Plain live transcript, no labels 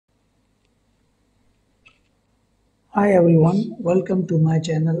Hi everyone, welcome to my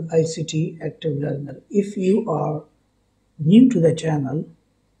channel ICT Active Learner. If you are new to the channel,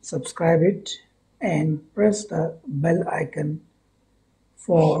 subscribe it and press the bell icon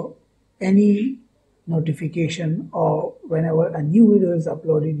for any notification, or whenever a new video is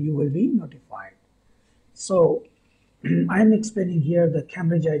uploaded you will be notified. So I'm explaining here the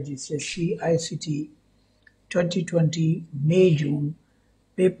Cambridge IGCSE ICT 2020 May-June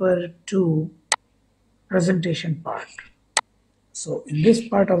paper 2 presentation part. So in this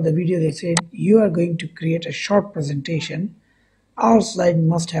part of the video they said you are going to create a short presentation. Our slide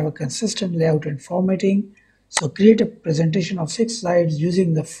must have a consistent layout and formatting. So create a presentation of 6 slides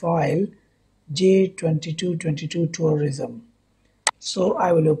using the file J2222 tourism. So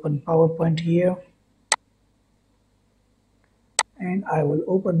I will open PowerPoint here and I will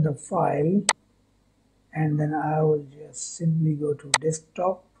open the file, and then I will just simply go to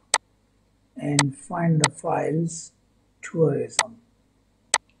desktop and find the files tourism.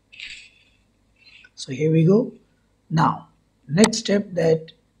 So here we go. Now next step,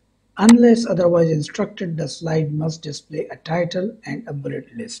 that unless otherwise instructed, the slide must display a title and a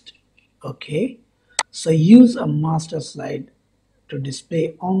bullet list. Okay, so use a master slide to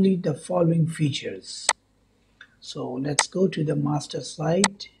display only the following features. So let's go to the master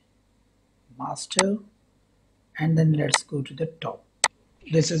slide, master, and then let's go to the top.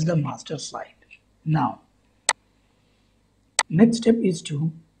 This is the master slide. Now next step is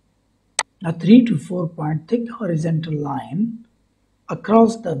to a 3 to 4 point thick horizontal line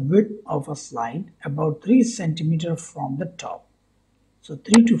across the width of a slide about 3 centimeters from the top. So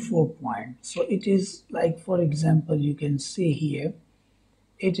 3 to 4 points. So it is like, for example, you can see here,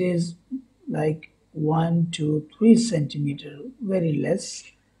 it is like 1 to 3 centimeters, very less.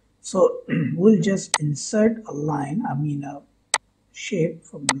 So we'll just insert a line, a shape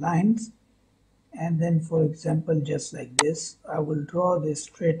from lines, and then for example just like this, I will draw this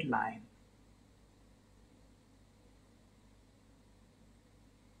straight line.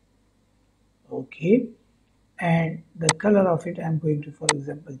 Okay, and the color of it I'm going to, for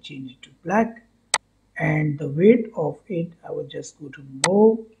example, change it to black, and the weight of it I will just go to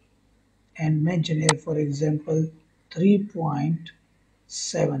more and mention here, for example,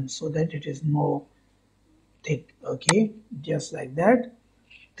 3.7, so that it is more thick. Okay, just like that,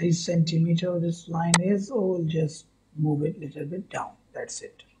 3 centimeter this line is, or we'll just move it a little bit down. That's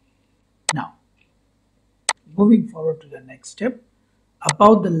it. Now moving forward to the next step,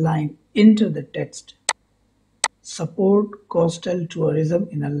 about the line enter the text support coastal tourism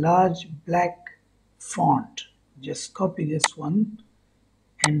in a large black font. Just copy this one,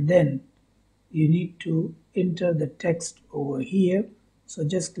 and then you need to enter the text over here. So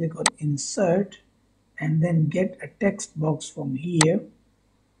just click on insert and then get a text box from here.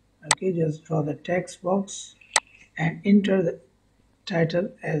 Okay, just draw the text box and enter the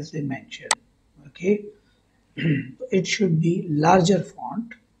title as they mentioned. Okay, it should be larger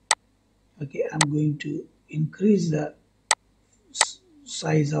font. Okay, I'm going to increase the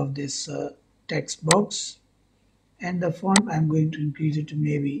size of this text box, and the font I'm going to increase it to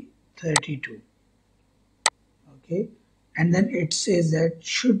maybe 32. Okay, and then it says that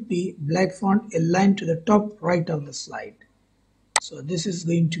should be black font aligned to the top right of the slide. So this is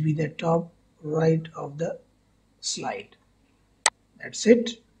going to be the top right of the slide. That's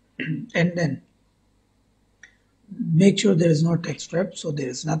it. And then make sure there is no text wrap, so there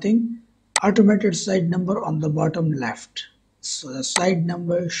is nothing. Automated slide number on the bottom left, so the slide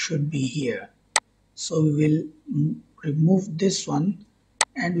number should be here. So we will remove this one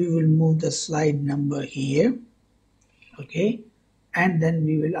and we will move the slide number here. Okay, and then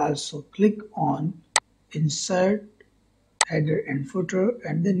we will also click on insert header and footer,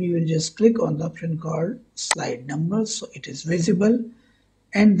 and then we will just click on the option called slide number so it is visible,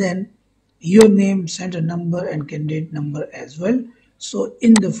 and then your name, center number, and candidate number as well. So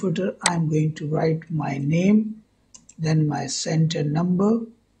in the footer I'm going to write my name, then my center number,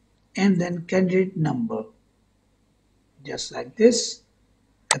 and then candidate number, just like this.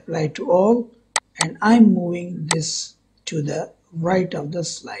 Apply to all, and I'm moving this to the right of the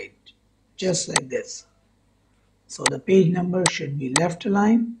slide, just like this. So the page number should be left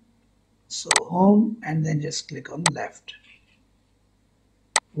align, so home, and then just click on left.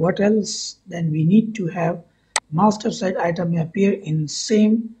 What else? Then we need to have master slide item may appear in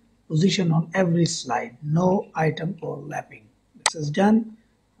same position on every slide, no item overlapping. This is done.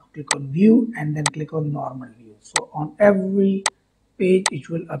 Now click on view and then click on normal view. So on every page it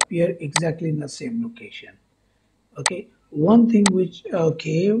will appear exactly in the same location. Okay, one thing which,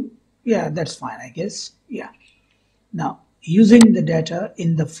 okay, yeah, that's fine, I guess. Yeah, now using the data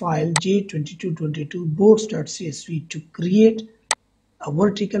in the file J2222 boards.csv to create a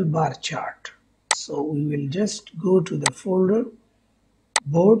vertical bar chart. So we will just go to the folder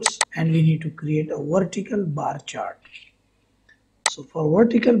boards and we need to create a vertical bar chart. So for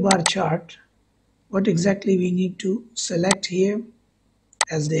vertical bar chart, what exactly we need to select here,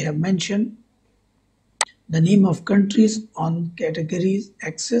 as they have mentioned, the name of countries on categories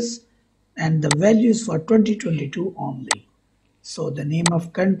axis and the values for 2022 only. So the name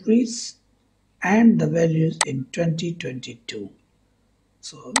of countries and the values in 2022.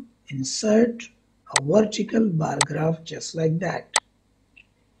 So insert a vertical bar graph just like that.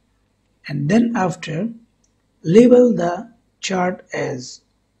 And then after, label the chart as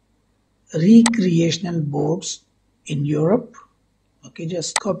recreational boards in Europe. Okay,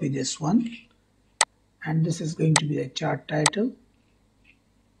 just copy this one. And this is going to be the chart title.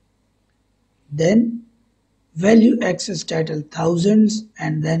 Then value axis title thousands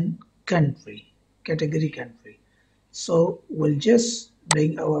and then country, category country. So we'll just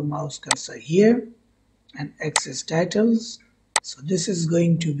bring our mouse cursor here and axis titles. So this is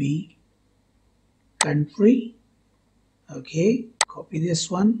going to be country. Okay, copy this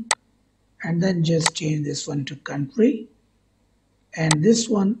one and then just change this one to country, and this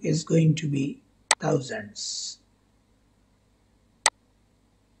one is going to be thousands.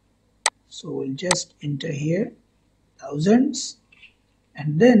 So we'll just enter here thousands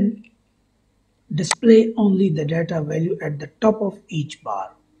and then display only the data value at the top of each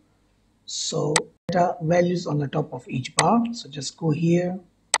bar. So data values on the top of each bar. So just go here,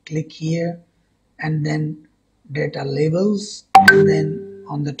 click here, and then data labels, and then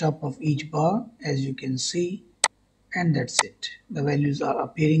on the top of each bar, as you can see, and that's it. The values are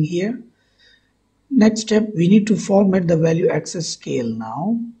appearing here. Next step, we need to format the value axis scale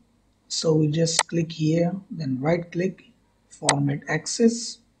now. So we just click here, then right click, format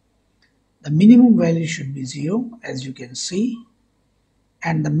axis. The minimum value should be 0, as you can see,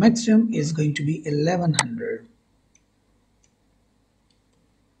 and the maximum is going to be 1100.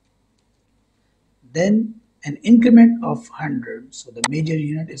 Then an increment of 100. So the major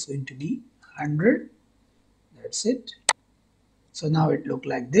unit is going to be 100. That's it. So now it looks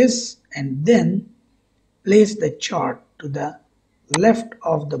like this, and then place the chart to the left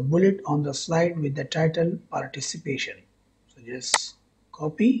of the bullet on the slide with the title participation. So just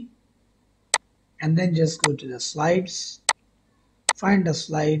copy and then just go to the slides, find a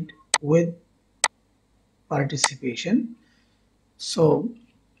slide with participation. So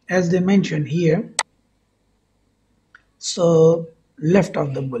as they mentioned here, so left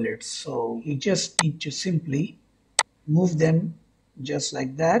of the bullets, so we just need to simply move them just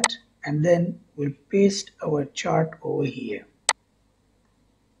like that, and then we'll paste our chart over here.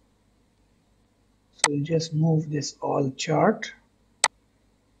 So we'll just move this all chart,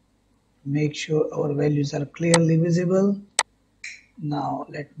 make sure our values are clearly visible. Now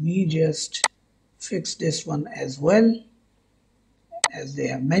let me just fix this one as well, as they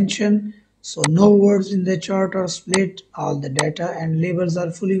have mentioned. So no words in the chart are split, all the data and labels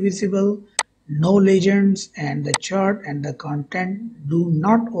are fully visible, no legends, and the chart and the content do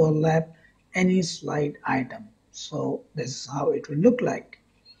not overlap any slide item. So this is how it will look like.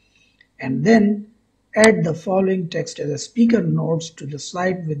 And then add the following text as a speaker notes to the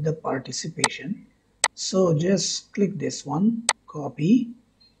slide with the participation. So just click this one, copy,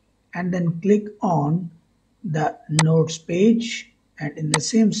 and then click on the notes page, and in the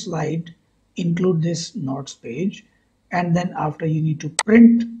same slide include this notes page, and then after you need to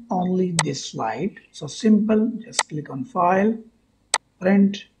print only this slide. So simple, just click on file,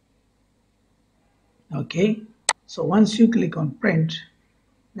 print. Okay, so once you click on print,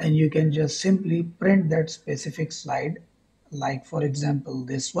 then you can just simply print that specific slide, like for example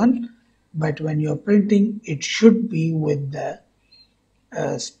this one, but when you're printing it should be with the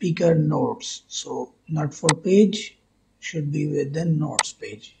speaker notes. So not full page, should be with the notes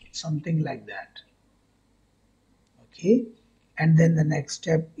page, something like that. Okay, and then the next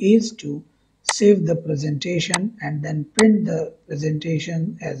step is to save the presentation and then print the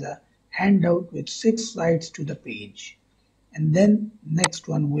presentation as a handout with 6 slides to the page. And then next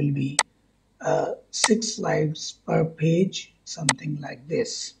one will be 6 slides per page, something like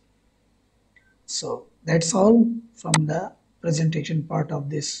this. So that's all from the presentation part of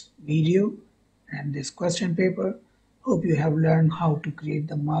this video and this question paper. Hope you have learned how to create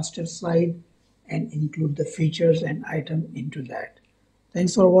the master slide and include the features and item into that.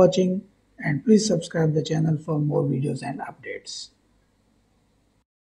 Thanks for watching, and please subscribe the channel for more videos and updates.